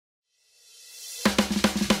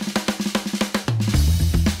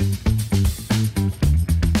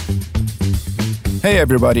Hey,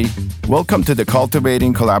 everybody. Welcome to the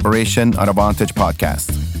Cultivating Collaboration at Advantage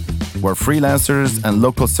podcast, where freelancers and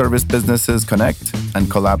local service businesses connect and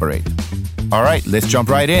collaborate. All right, let's jump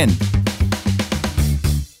right in.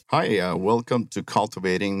 Hi, welcome to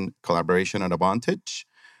Cultivating Collaboration at Advantage.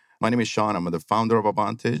 My name is Sean. I'm the founder of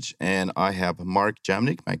Advantage, and I have Mark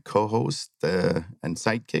Jamnik, my co-host and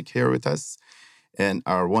sidekick here with us, and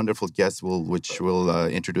our wonderful guest, which we'll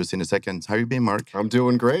introduce in a second. How you been, Mark? I'm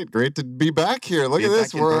doing great. Great to be back here. Look at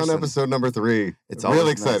this. We're on episode number 3. It's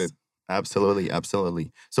really excited. Nice.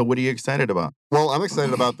 Absolutely. So what are you excited about? Well, I'm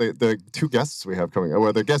excited about the two guests we have coming,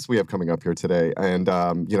 or the guests we have coming up here today. And,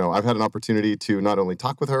 I've had an opportunity to not only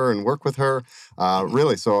talk with her and work with her,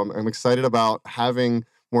 really. So I'm excited about having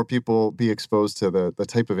more people be exposed to the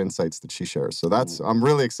type of insights that she shares. So I'm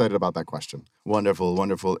really excited about that question.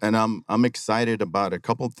 Wonderful. And I'm excited about a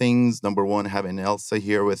couple things. Number one, having Elsa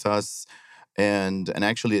here with us and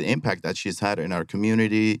actually the impact that she's had in our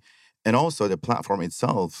community and also the platform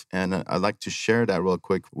itself. And I'd like to share that real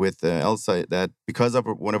quick with Elsa, that because of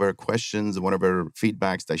one of her questions, one of her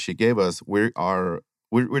feedbacks that she gave us, we're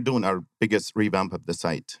doing our biggest revamp of the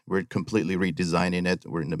site. We're completely redesigning it.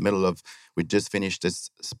 We're in the middle of, we just finished this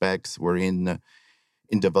specs. We're in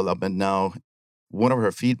development now. One of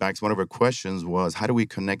her feedbacks, one of her questions was, how do we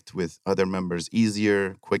connect with other members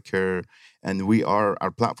easier, quicker? And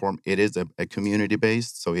our platform, it is a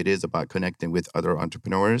community-based, so it is about connecting with other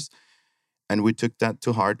entrepreneurs. And we took that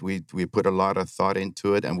to heart. We put a lot of thought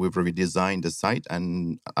into it, and we've redesigned the site.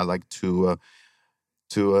 And I like to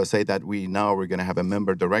say that we're going to have a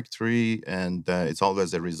member directory, and it's all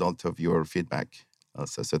as a result of your feedback,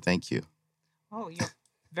 Elsa. So thank you. Oh, you're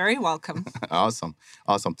very welcome. Awesome.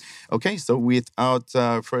 Okay, so without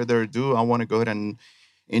further ado, I want to go ahead and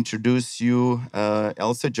introduce you,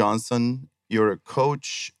 Elsa Johnson. You're a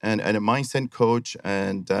coach and a mindset coach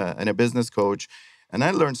and a business coach. And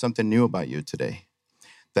I learned something new about you today,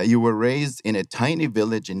 that you were raised in a tiny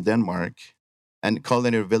village in Denmark. And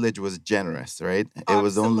calling it a village was generous, right? Absolutely. It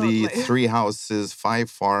was only 3 houses, 5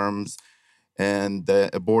 farms, and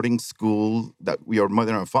a boarding school that your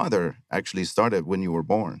mother and father actually started when you were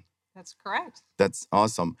born. That's correct. That's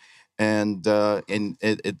awesome. And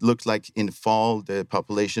it looks like in fall, the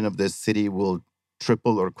population of this city will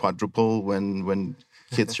triple or quadruple when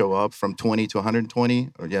kids show up from 20 to 120.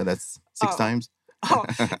 Or that's 6 times.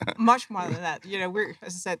 Much more than that. We're,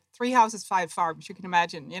 as I said, 3 houses, 5 farms. You can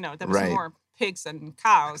imagine, there was more pigs and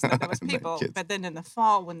cows than there was people. But then in the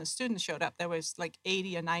fall, when the students showed up, there was like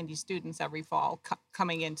 80 or 90 students every fall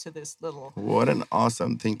coming into this little... What an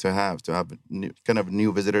awesome thing to have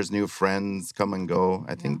new visitors, new friends come and go.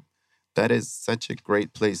 I think that is such a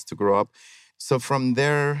great place to grow up. So from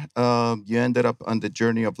there, you ended up on the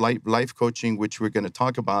journey of life coaching, which we're going to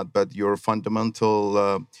talk about. But you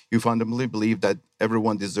fundamentally believe that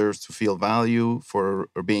everyone deserves to feel value for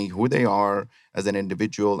being who they are as an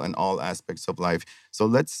individual in all aspects of life. So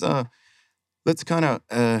let's kind of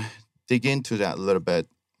dig into that a little bit.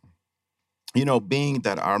 Being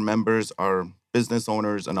that our members are business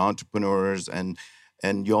owners and entrepreneurs, and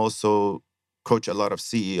you also coach a lot of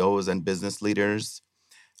CEOs and business leaders.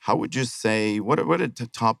 How would you say, what are the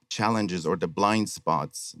top challenges or the blind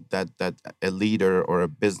spots that a leader or a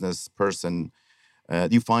business person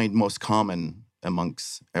you find most common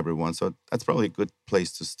amongst everyone? So that's probably a good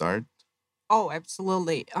place to start. Oh,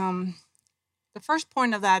 absolutely. The first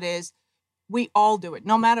point of that is we all do it,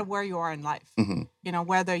 no matter where you are in life. Mm-hmm.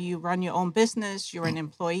 Whether you run your own business, you're an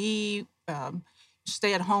employee,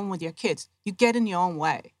 stay at home with your kids, you get in your own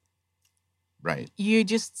way. Right. You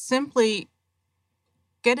just simply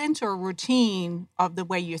get into a routine of the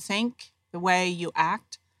way you think, the way you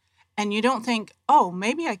act, and you don't think, oh,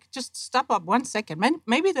 maybe I could just stop up 1 second.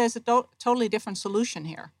 Maybe there's a totally different solution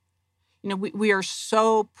here. We are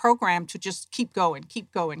so programmed to just keep going.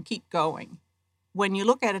 When you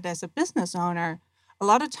look at it as a business owner, a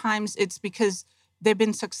lot of times it's because they've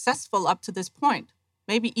been successful up to this point,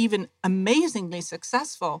 maybe even amazingly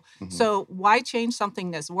successful. Mm-hmm. So why change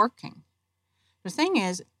something that's working? The thing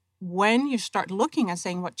is, when you start looking and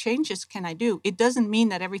saying, what changes can I do? It doesn't mean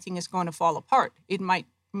that everything is going to fall apart. It might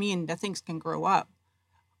mean that things can grow up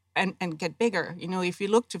and get bigger. If you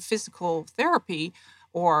look to physical therapy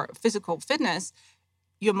or physical fitness,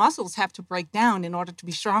 your muscles have to break down in order to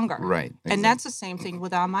be stronger. Right. Exactly. And that's the same thing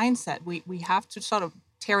with our mindset. We have to sort of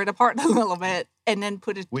tear it apart a little bit and then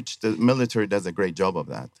put it... Which the military does a great job of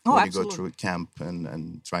that. Oh, when absolutely. you go through camp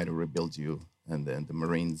and try to rebuild you, and then the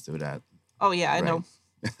Marines do that. Oh, yeah, I know.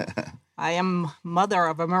 I am mother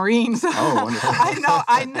of a Marine, so Oh, wonderful.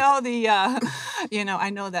 I know the, I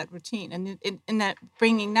know that routine, and that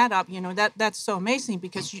bringing that up, that's so amazing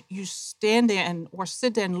because you stand there or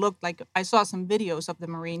sit there and look like I saw some videos of the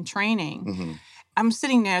Marine training. Hmm. I'm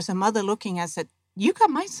sitting there as a mother looking. I said, "You got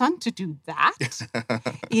my son to do that,"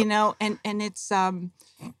 and it's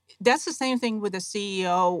that's the same thing with a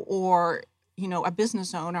CEO or a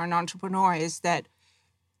business owner, an entrepreneur, is that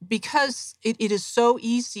because it is so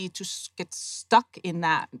easy to get stuck in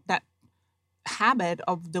that habit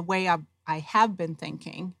of the way I have been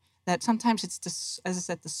thinking, that sometimes it's this, as I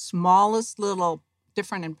said, the smallest little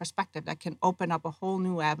different in perspective that can open up a whole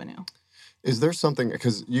new avenue. Is there something,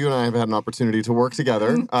 because you and I have had an opportunity to work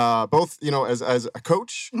together, both as a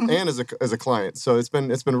coach and as a client. So it's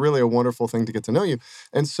been really a wonderful thing to get to know you.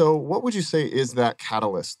 And so, what would you say is that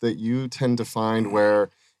catalyst that you tend to find where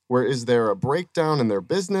is there a breakdown in their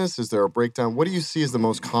business? Is there a breakdown? What do you see as the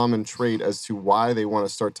most common trait as to why they want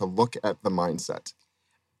to start to look at the mindset?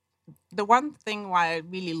 The one thing why I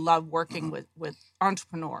really love working with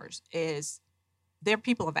entrepreneurs is they're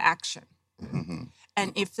people of action. Hmm.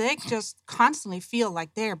 And if they just constantly feel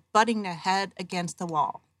like they're butting their head against the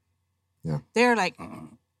wall, they're like,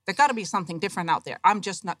 there got to be something different out there. I'm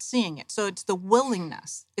just not seeing it. So it's the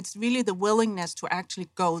willingness. It's really the willingness to actually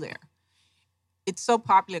go there. It's so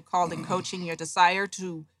popular called in coaching, your desire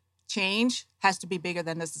to change has to be bigger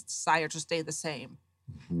than the desire to stay the same.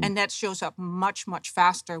 Mm-hmm. And that shows up much, much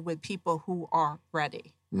faster with people who are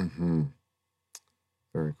ready. Mm-hmm.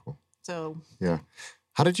 Very cool. So yeah.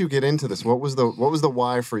 How did you get into this? What was the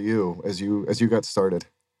why for you as you got started?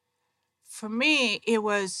 For me, it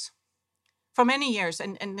was for many years,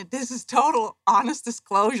 and this is total honest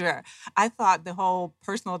disclosure. I thought the whole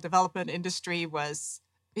personal development industry was,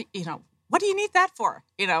 what do you need that for?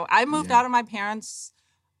 I moved out of my parents'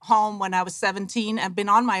 home when I was 17. I've been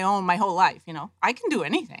on my own my whole life. I can do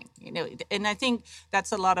anything. And I think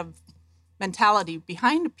that's a lot of mentality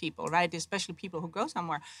behind people, right? Especially people who go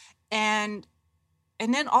somewhere,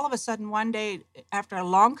 and then all of a sudden, one day, after a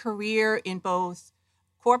long career in both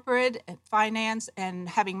corporate and finance and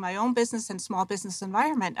having my own business and small business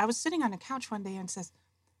environment, I was sitting on the couch one day and says,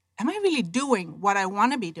 am I really doing what I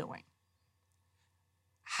want to be doing?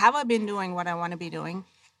 Have I been doing what I want to be doing?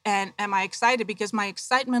 And am I excited? Because my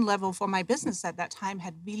excitement level for my business at that time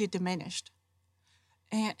had really diminished.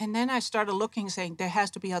 And then I started looking, saying there has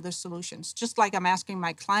to be other solutions, just like I'm asking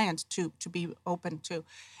my clients to be open to.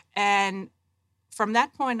 And from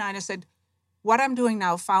that point on, I said, what I'm doing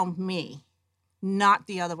now found me, not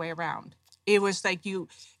the other way around. It was like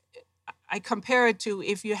I compare it to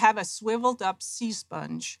if you have a swiveled up sea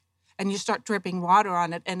sponge and you start dripping water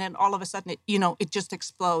on it, and then all of a sudden, it just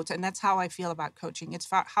explodes. And that's how I feel about coaching. It's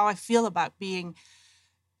how I feel about being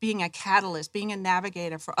a catalyst, being a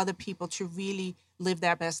navigator for other people to really live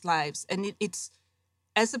their best lives. And it's,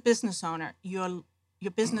 as a business owner, your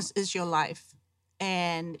business is your life,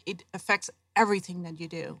 and it affects everything that you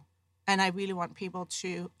do. And I really want people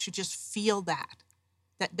to just feel that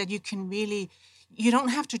you can really, you don't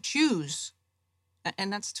have to choose.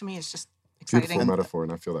 And that's, to me, it's just exciting. Beautiful metaphor,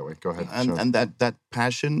 and I feel that way. Go ahead, Sean. And that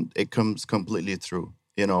passion, it comes completely through.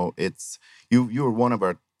 It's you're one of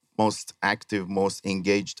our most active, most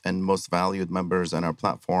engaged, and most valued members on our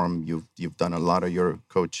platform. You've done a lot of your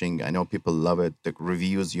coaching. I know people love it. The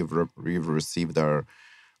reviews you've received are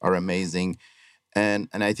amazing. And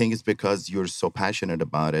I think it's because you're so passionate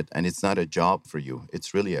about it, and it's not a job for you.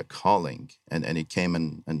 It's really a calling, and it came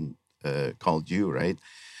and called you, right?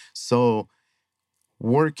 So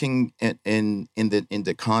working in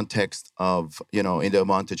the context of in the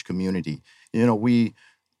Advantage community, we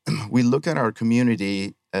look at our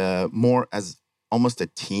community more as almost a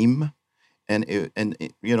team. And a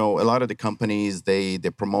lot of the companies, they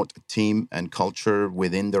promote team and culture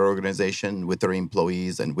within their organization, with their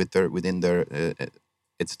employees, and within their.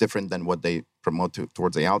 It's different than what they promote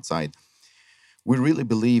towards the outside. We really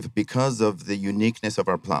believe, because of the uniqueness of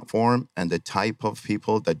our platform and the type of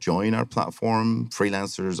people that join our platform,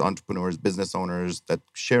 freelancers, entrepreneurs, business owners that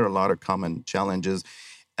share a lot of common challenges,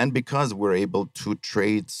 and because we're able to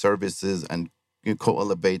trade services and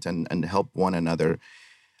co-elevate and help one another.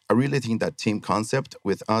 I really think that team concept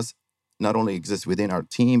with us not only exists within our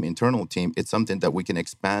team, internal team, it's something that we can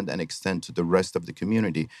expand and extend to the rest of the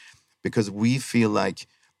community, because we feel like,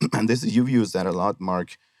 and you've used that a lot,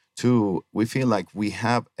 Mark, too, we feel like we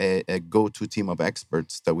have a go-to team of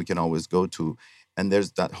experts that we can always go to. And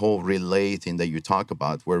there's that whole relay thing that you talk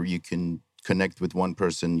about, where you can connect with one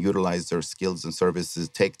person, utilize their skills and services,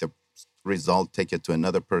 take the result, take it to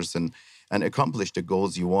another person, and accomplish the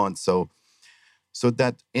goals you want. So So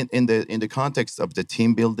that in the context of the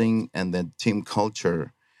team building and the team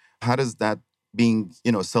culture, how does that being,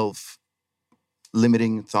 self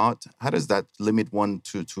limiting thought, how does that limit one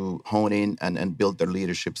to hone in and build their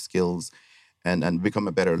leadership skills and become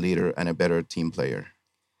a better leader and a better team player?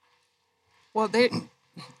 Well,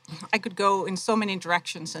 I could go in so many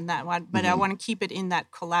directions in that one, but I want to keep it in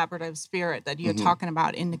that collaborative spirit that you're talking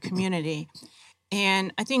about in the community.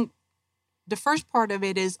 And I think the first part of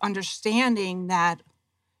it is understanding that,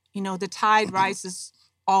 the tide rises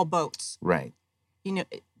all boats. Right.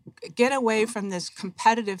 Get away from this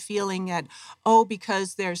competitive feeling that,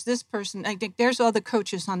 because there's this person, I think there's other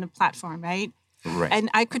coaches on the platform, right? Right. And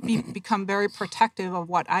I could become very protective of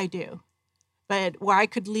what I do. But where I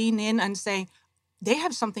could lean in and say, they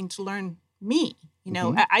have something to learn me.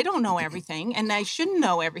 I don't know everything, and I shouldn't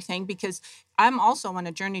know everything because I'm also on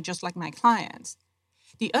a journey just like my clients.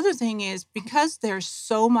 The other thing is, because there's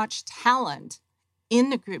so much talent in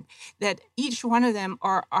the group, that each one of them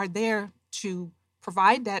are there to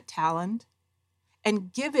provide that talent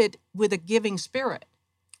and give it with a giving spirit.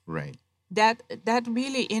 Right. That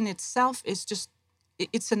really in itself is just,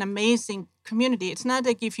 it's an amazing community. It's not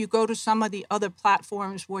like if you go to some of the other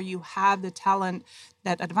platforms where you have the talent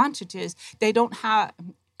that advantages, they don't have...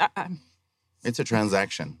 It's a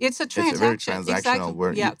transaction. It's a very transactional. Exactly.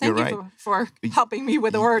 Where Thank you're you right. for helping me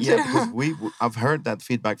with the words. Yeah, because I've heard that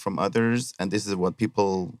feedback from others, and this is what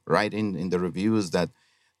people write in the reviews, that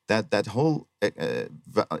whole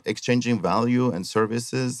exchanging value and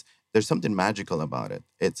services, there's something magical about it.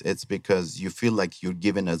 It's because you feel like you're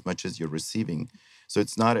given as much as you're receiving. So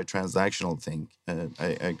it's not a transactional thing.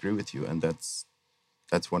 I agree with you, and that's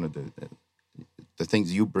one of the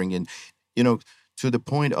things you bring in. To the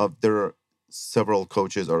point of there are several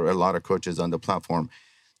coaches or a lot of coaches on the platform.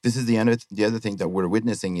 This is the other thing that we're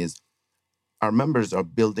witnessing is our members are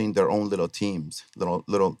building their own little teams,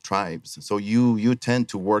 little tribes. So you tend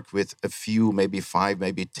to work with a few, maybe 5,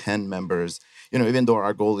 maybe 10 members. Even though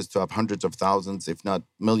our goal is to have hundreds of thousands, if not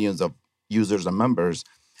millions of users and members,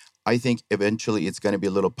 I think eventually it's going to be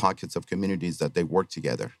little pockets of communities that they work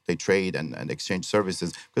together. They trade and exchange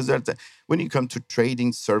services. Because when you come to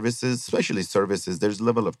trading services, especially services, there's a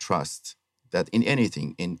level of trust that in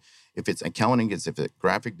anything, if it's accounting, if it's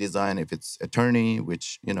graphic design, if it's attorney,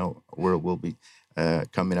 which, we'll be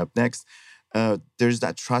coming up next, there's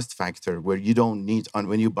that trust factor where you don't need,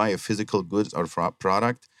 when you buy a physical goods or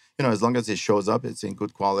product, as long as it shows up, it's in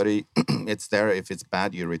good quality, it's there. If it's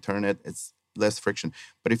bad, you return it. It's less friction.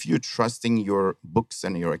 But if you're trusting your books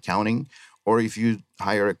and your accounting, or if you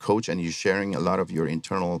hire a coach and you're sharing a lot of your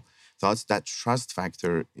internal thoughts, that trust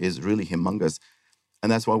factor is really humongous.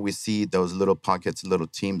 And that's why we see those little pockets, little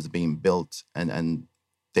teams being built, and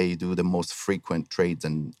they do the most frequent trades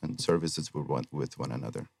and services with one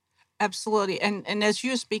another. Absolutely. And as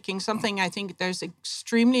you're speaking, something I think there's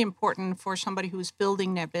extremely important for somebody who's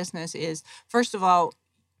building their business is, first of all,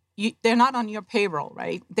 they're not on your payroll,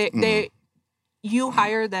 right? You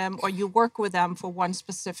hire them or you work with them for one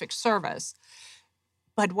specific service.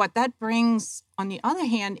 But what that brings, on the other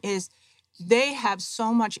hand, is they have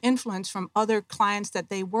so much influence from other clients that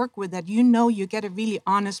they work with that you get a really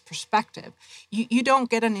honest perspective. You don't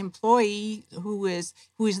get an employee who is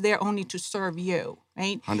there only to serve you,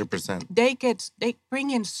 right? 100%. They bring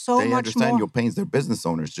in so much more. They understand your pains. They're business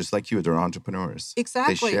owners, just like you. They're entrepreneurs.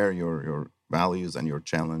 Exactly. They share your values and your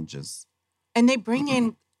challenges. And they bring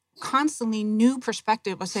in constantly new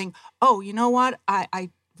perspective of saying, oh, you know what? I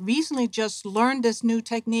recently just learned this new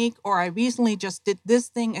technique, or I recently just did this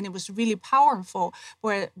thing and it was really powerful.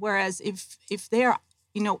 Whereas if they're,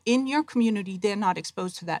 in your community, they're not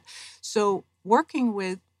exposed to that. So working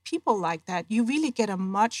with people like that, you really get a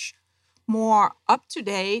much more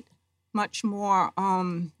up-to-date, much more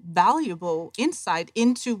valuable insight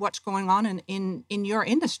into what's going on in your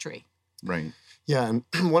industry. Right. Yeah, and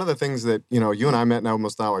one of the things that, you and I met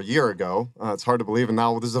almost a year ago, it's hard to believe, and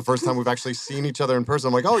now this is the first time we've actually seen each other in person.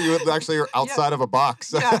 I'm like, oh, you actually are outside of a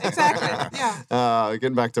box. Yeah, exactly, yeah.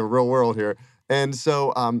 Getting back to real world here. And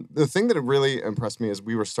so the thing that really impressed me as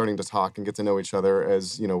we were starting to talk and get to know each other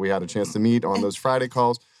as, we had a chance to meet on those Friday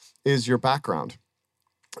calls, is your background.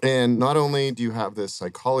 And not only do you have this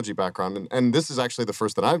psychology background, and this is actually the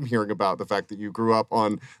first that I'm hearing about, the fact that you grew up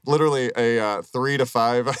on literally a 3 to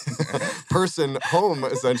 5 person home,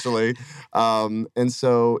 essentially. And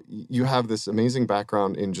so you have this amazing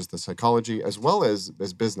background in just the psychology as well as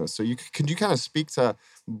business. So could you kind of speak to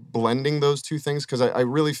blending those two things? Because I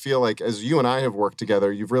really feel like as you and I have worked together,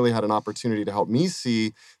 you've really had an opportunity to help me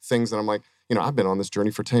see things that I'm like, I've been on this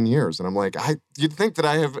journey for 10 years, and I'm like, you'd think that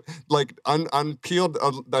I have like unpeeled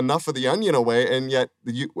enough of the onion away, and yet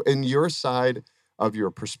in your side of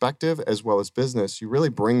your perspective as well as business, you really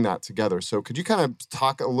bring that together. So could you kind of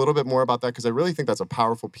talk a little bit more about that? Because I really think that's a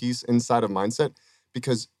powerful piece inside of mindset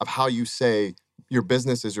because of how you say your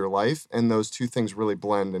business is your life, and those two things really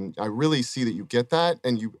blend. And I really see that you get that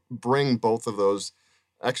and you bring both of those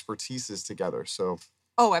expertises together. So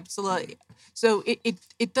Oh, absolutely. So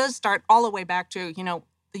it does start all the way back to,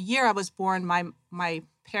 the year I was born, my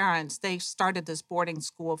parents, they started this boarding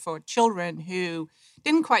school for children who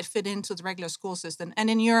didn't quite fit into the regular school system. And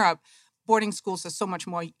in Europe, boarding schools are so much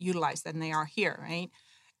more utilized than they are here, right?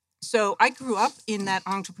 So I grew up in that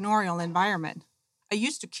entrepreneurial environment. I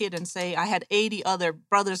used to kid and say I had 80 other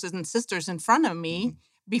brothers and sisters in front of me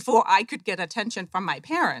before I could get attention from my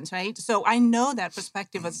parents, right? So I know that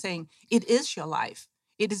perspective of saying it is your life.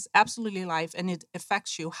 It is absolutely life, and it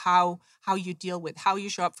affects you how you deal with, how you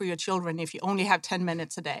show up for your children if you only have 10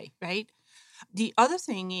 minutes a day, right? The other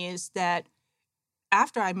thing is that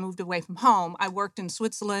after I moved away from home, I worked in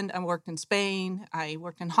Switzerland, I worked in Spain, I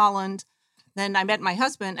worked in Holland. Then I met my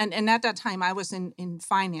husband, and at that time I was in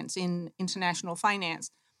finance, in international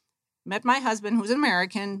finance. Met my husband, who's an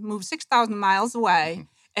American, moved 6,000 miles away,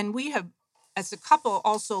 and we have, as a couple,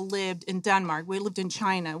 also lived in Denmark. We lived in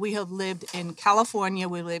China. We have lived in California.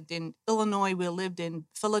 We lived in Illinois. We lived in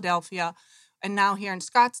Philadelphia, and now here in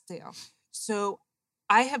Scottsdale. So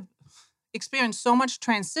I have experienced so much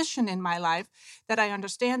transition in my life that I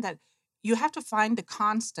understand that you have to find the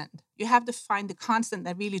constant. You have to find the constant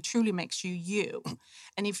that really truly makes you you.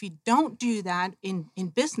 And if you don't do that in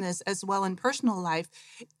business as well in personal life,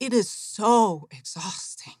 it is so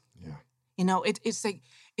exhausting. yeah. It's like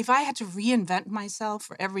if I had to reinvent myself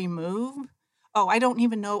for every move, I don't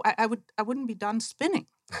even know. I wouldn't be done spinning.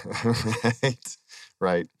 Right.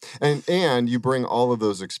 Right. And you bring all of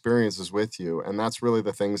those experiences with you. And that's really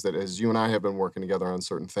the things that as you and I have been working together on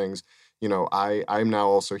certain things, I'm now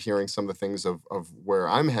also hearing some of the things of where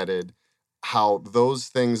I'm headed, how those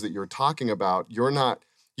things that you're talking about,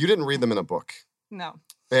 you didn't read them in a book No.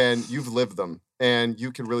 and you've lived them. And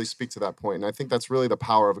you can really speak to that point. And I think that's really the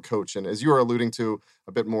power of a coach. And as you were alluding to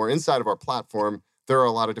a bit more inside of our platform, there are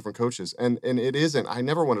a lot of different coaches. And it isn't, I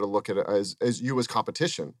never wanted to look at it as you as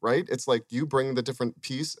competition, right? It's like you bring the different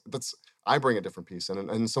piece. I bring a different piece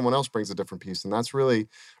and someone else brings a different piece. And that's really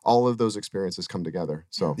all of those experiences come together.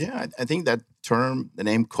 So Yeah, I think that term, the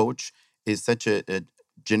name coach, is such a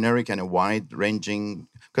generic and a wide ranging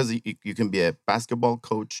because you can be a basketball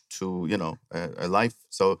coach to a life.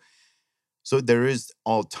 So there is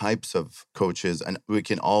all types of coaches, and we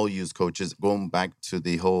can all use coaches. Going back to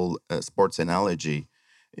the whole sports analogy,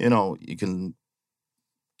 you can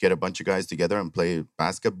get a bunch of guys together and play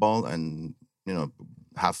basketball and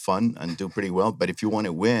have fun and do pretty well. But if you want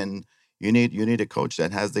to win, you need a coach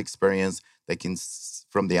that has the experience that can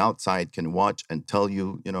from the outside can watch and tell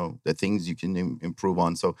you the things you can improve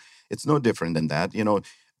on. So it's no different than that.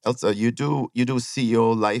 Elsa, you do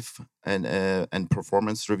CEO life and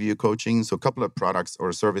performance review coaching. So a couple of products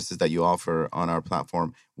or services that you offer on our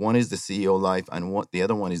platform. One is the CEO life, and the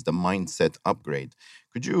other one is the mindset upgrade.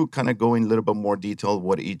 Could you kind of go in a little bit more detail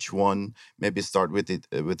what each one? Maybe start with it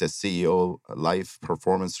with the CEO life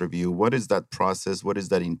performance review. What is that process? What does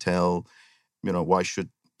that entail? Why should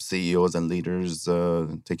CEOs and leaders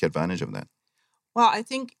take advantage of that? Well, I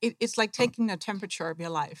think it's like taking the temperature of your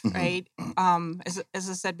life, Mhm. right? As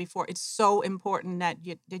I said before, it's so important that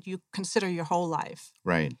you consider your whole life,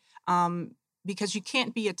 Right. um, because you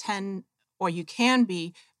can't be a 10, or you can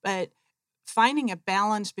be, but finding a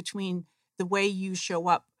balance between the way you show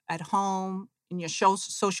up at home, in your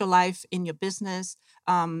social life, in your business,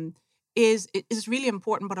 is really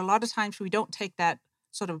important. But a lot of times we don't take that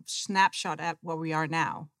sort of snapshot at where we are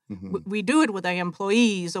now. Mhm. We do it with our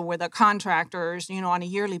employees or with our contractors, on a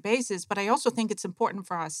yearly basis. But I also think it's important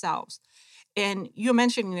for ourselves. And you're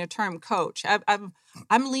mentioning the term coach.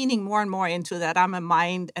 I'm leaning more and more into that. I'm a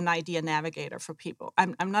mind and idea navigator for people.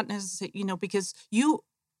 I'm not necessarily, because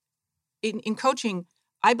in coaching,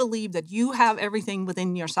 I believe that you have everything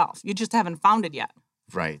within yourself. You just haven't found it yet.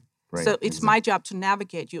 Right. Right. So it's my Exactly. job to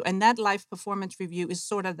navigate you. And that life performance review is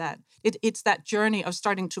sort of that. It's that journey of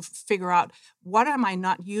starting to figure out what am I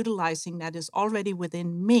not utilizing that is already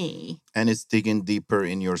within me. And it's digging deeper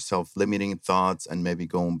in your self-limiting thoughts and maybe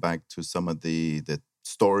going back to some of the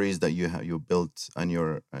stories that you built in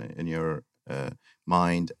your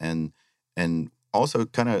mind and also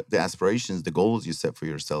kind of the aspirations, the goals you set for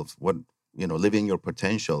yourself. What living your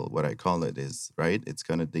potential, what I call it is right. It's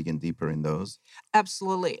kind of digging deeper in those.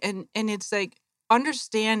 Absolutely. And it's like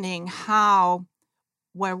understanding how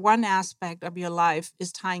where one aspect of your life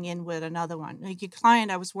is tying in with another one. Like your client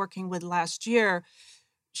I was working with last year,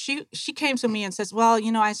 she came to me and says, well,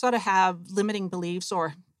 I sort of have limiting beliefs,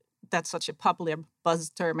 or that's such a popular buzz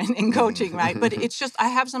term in coaching, right? But it's just I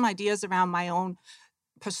have some ideas around my own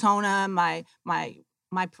persona, my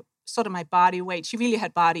sort of my body weight. She really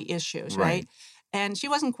had body issues, right? And she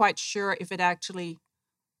wasn't quite sure if it actually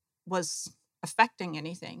was affecting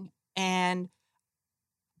anything. And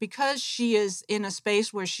because she is in a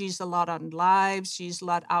space where she's a lot on lives, she's a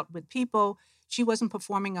lot out with people, she wasn't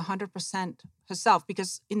performing 100% herself,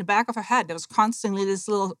 because in the back of her head, there was constantly this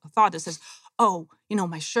little thought that says, oh,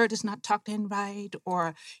 my shirt is not tucked in right,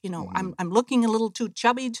 or, I'm looking a little too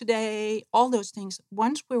chubby today, all those things.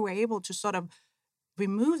 Once we were able to sort of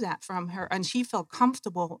remove that from her, and she felt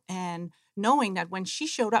comfortable and knowing that when she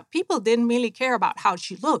showed up, people didn't really care about how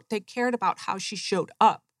she looked. They cared about how she showed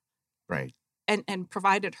up. Right. And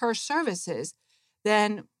provided her services,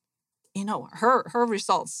 then, her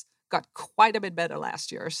results got quite a bit better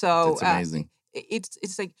last year. So That's amazing.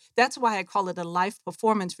 It's like, that's why I call it a life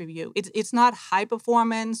performance review. It's not high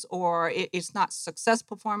performance, or it's not success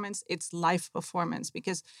performance. It's life performance,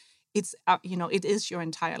 because it's it is your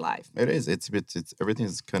entire life. It is. It's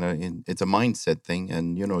everything's kind of it's a mindset thing,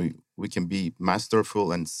 and we can be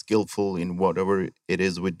masterful and skillful in whatever it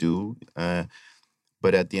is we do.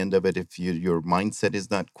 But at the end of it, if your mindset is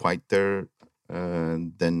not quite there,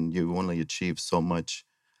 then you only achieve so much.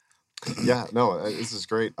 Yeah, no, this is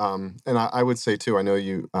great. And I would say too, I know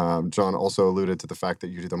you, John, also alluded to the fact that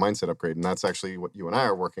you do the mindset upgrade, and that's actually what you and I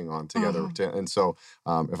are working on together. And so,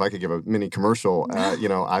 if I could give a mini commercial,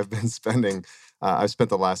 I've spent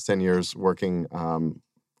the last 10 years working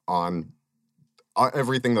on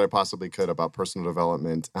everything that I possibly could about personal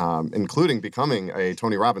development, including becoming a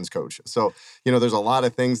Tony Robbins coach. So, there's a lot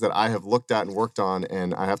of things that I have looked at and worked on,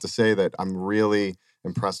 and I have to say that I'm really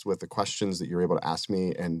impressed with the questions that you're able to ask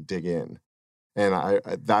me and dig in. And I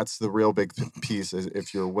that's the real big piece, is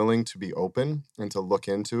if you're willing to be open and to look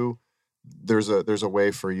into, there's a way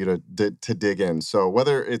for you to dig in. So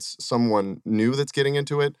whether it's someone new that's getting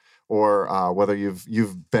into it, or whether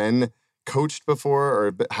you've been coached before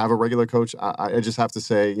or have a regular coach, I just have to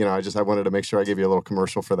say, I wanted to make sure I gave you a little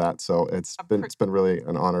commercial for that. So it's been really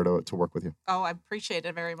an honor to work with you. Oh, I appreciate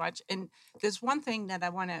it very much. And there's one thing that I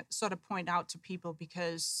want to sort of point out to people,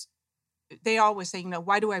 because they always say,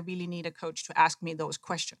 why do I really need a coach to ask me those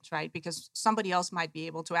questions, right? Because somebody else might be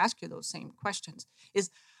able to ask you those same questions.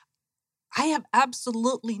 Is I have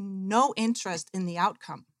absolutely no interest in the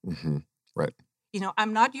outcome. Mm-hmm. Right.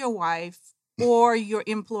 I'm not your wife or your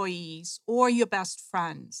employees or your best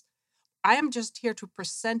friends. I am just here to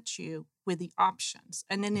present you with the options.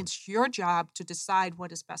 And then it's your job to decide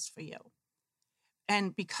what is best for you.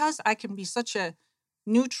 And because I can be such a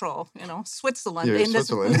neutral, Switzerland. You're in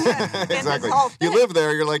Switzerland. This, exactly. You live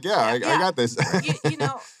there. You're like, I got this.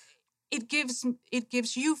 It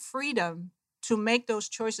gives you freedom to make those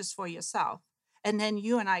choices for yourself. And then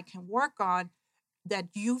you and I can work on that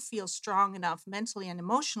you feel strong enough mentally and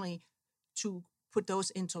emotionally to put those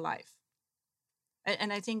into life.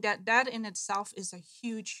 And I think that in itself is a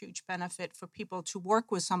huge, huge benefit for people to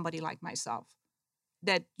work with somebody like myself.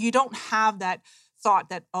 That you don't have that thought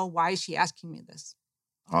that, oh, why is she asking me this?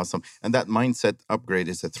 Awesome. And that mindset upgrade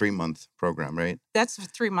is a 3-month program, right? That's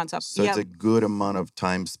 3 months up. So it's a good amount of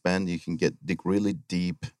time spent. You can dig really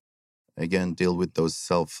deep. Again, deal with those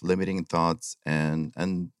self-limiting thoughts.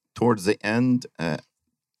 And towards the end,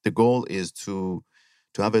 the goal is to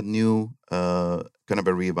have a new, kind of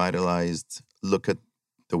a revitalized look at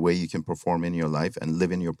the way you can perform in your life and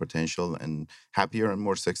live in your potential, and happier and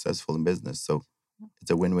more successful in business. So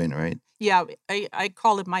it's a win-win, right? Yeah, I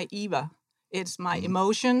call it my EVA. It's my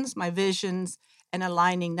emotions, my visions, and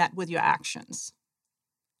aligning that with your actions.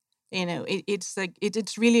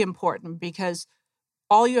 It's really important, because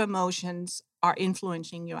all your emotions are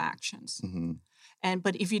influencing your actions.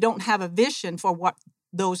 But if you don't have a vision for what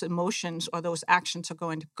those emotions or those actions are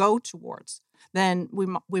going to go towards, then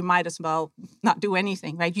we might as well not do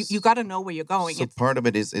anything, right? You got to know where you're going. So part of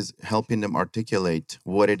it is helping them articulate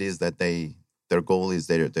what it is that their goal is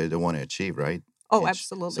they want to achieve, right? Oh,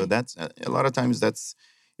 absolutely. So that's a lot of times that's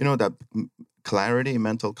that clarity,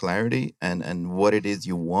 mental clarity, and what it is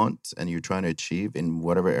you want and you're trying to achieve in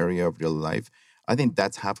whatever area of your life. I think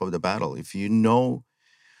that's half of the battle. If you know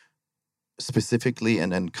specifically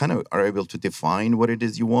and then kind of are able to define what it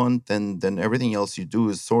is you want, then everything else you do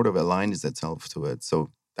is sort of aligns itself to it. So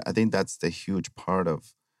I think that's the huge part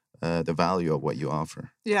of the value of what you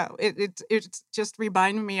offer. Yeah, it's just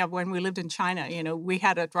reminded me of when we lived in China. We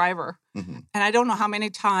had a driver, and I don't know how many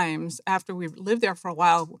times after we lived there for a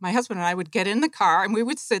while, my husband and I would get in the car and we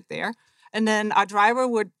would sit there, And then our driver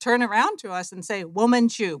would turn around to us and say,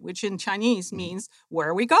 "Womanju," which in Chinese means, "Where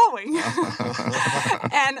are we going?"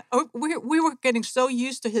 And we were getting so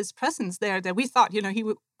used to his presence there that we thought, he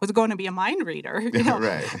was going to be a mind reader,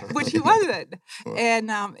 Right. which he wasn't. And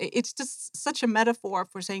it's just such a metaphor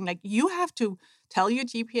for saying, like, you have to tell your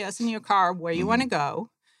GPS in your car where you want to go,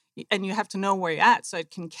 and you have to know where you're at so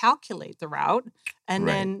it can calculate the route. And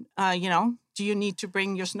Right. then, do you need to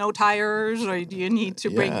bring your snow tires, or do you need to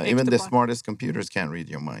bring even the extra smartest computers can't read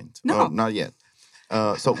your mind. No. Not yet.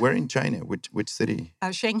 So we're in China. Which city?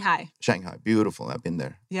 Shanghai. Shanghai. Beautiful. I've been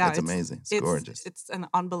there. Yeah, it's amazing. It's gorgeous. It's an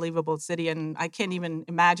unbelievable city, and I can't even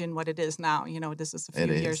imagine what it is now. This is a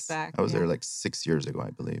few years back. I was there Yeah. like 6 years ago,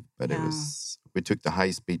 I believe. But Yeah. we took the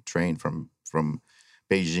high-speed train from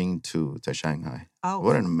Beijing to Shanghai. Oh,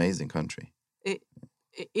 What an amazing country.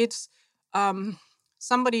 it's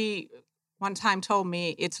somebody one time told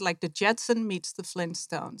me it's like the Jetson meets the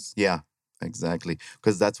Flintstones. Yeah, exactly.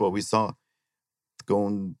 Because that's what we saw.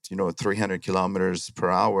 Going, 300 kilometers per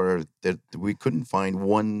hour, that we couldn't find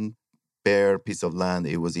one bare piece of land.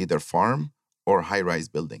 It was either farm or high-rise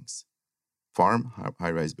buildings. Farm,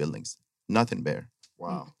 high-rise buildings. Nothing bare.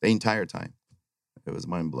 Wow. The entire time. It was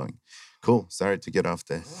mind-blowing. Cool. Sorry to get off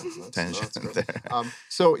the That's tangent good. there.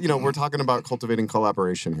 So, we're talking about cultivating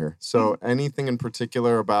collaboration here. So anything in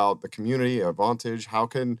particular about the community, Avantage, how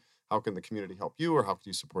can the community help you, or how can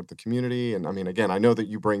you support the community? And I mean, again, I know that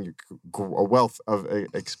you bring a wealth of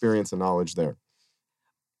experience and knowledge there.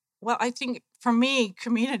 Well, I think for me,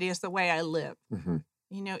 community is the way I live. Mm-hmm.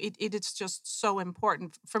 It's just so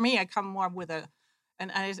important. For me, I come more with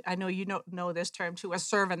and I know you know this term too, a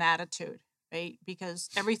servant attitude, right? Because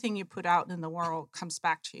everything you put out in the world comes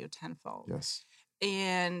back to you tenfold. Yes.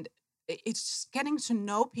 And it's just getting to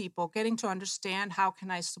know people, getting to understand how can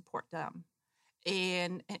I support them,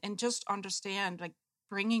 and just understand, like,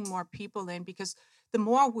 bringing more people in, because the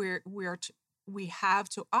more we have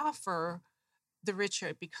to offer, the richer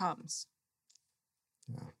it becomes.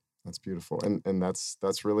 Yeah, that's beautiful. And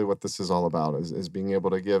that's really what this is all about, is being able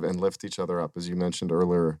to give and lift each other up. As you mentioned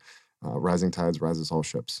earlier, rising tides rises all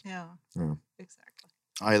ships. Yeah. Exactly.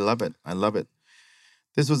 I love it. I love it.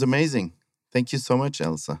 This was amazing. Thank you so much,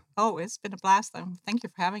 Elsa. Oh, it's been a blast. Thank you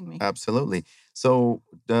for having me. Absolutely. So,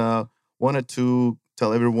 wanted to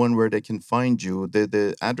tell everyone where they can find you.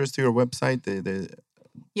 The address to your website.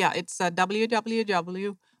 Yeah, it's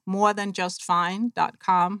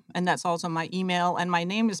www.morethanjustfine.com, and that's also my email. And my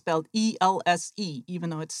name is spelled ELSE,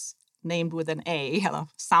 even though it's named with an A,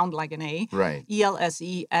 sound like an A. Right.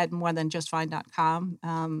 ELSE at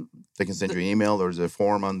morethanjustfine.com. They can send you an email, or there's a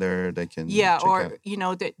form on there they can. Yeah, check or out.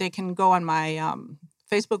 they can go on my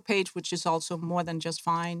Facebook page, which is also More Than Just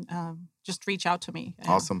Fine. Just reach out to me.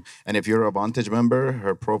 Awesome. And if you're a Avantage member,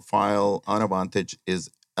 her profile on Avantage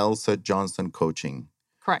is Elsa Johnson Coaching.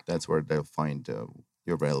 Correct. That's where they'll find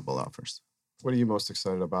your available offers. What are you most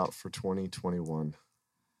excited about for 2021?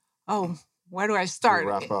 Oh, where do I start?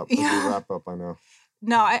 As we wrap up, I know.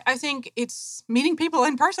 No, I think it's meeting people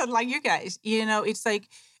in person like you guys. It's like,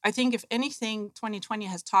 I think if anything 2020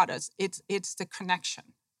 has taught us, it's the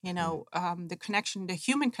connection. The connection, the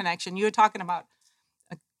human connection. You're talking about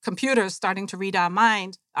computers starting to read our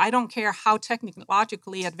mind. I don't care how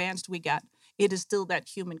technologically advanced we get. It is still that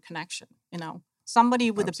human connection. Somebody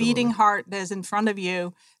with Absolutely. a beating heart that's in front of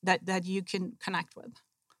you that you can connect with.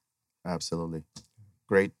 Absolutely.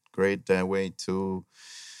 Great way to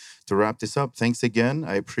wrap this up. Thanks again.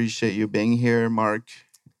 I appreciate you being here, Mark.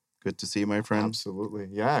 Good to see you, my friend. Absolutely.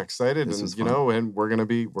 Yeah, excited. This And was fun. and we're gonna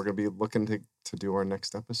be looking to do our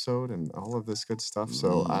next episode and all of this good stuff.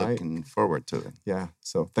 So looking forward to it.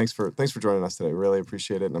 So thanks for joining us today. Really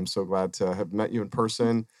appreciate it. And I'm so glad to have met you in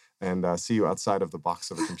person and see you outside of the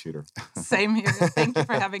box of a computer. Same here. Thank you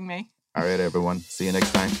for having me. All right, everyone. See you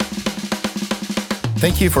next time.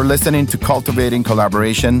 Thank you for listening to Cultivating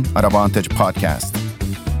Collaboration at Avantage Podcast.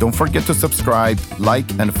 Don't forget to subscribe, like,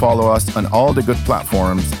 and follow us on all the good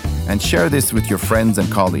platforms, and share this with your friends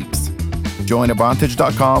and colleagues. Join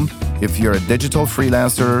Avantage.com if you're a digital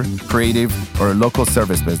freelancer, creative, or a local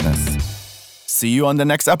service business. See you on the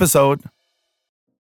next episode.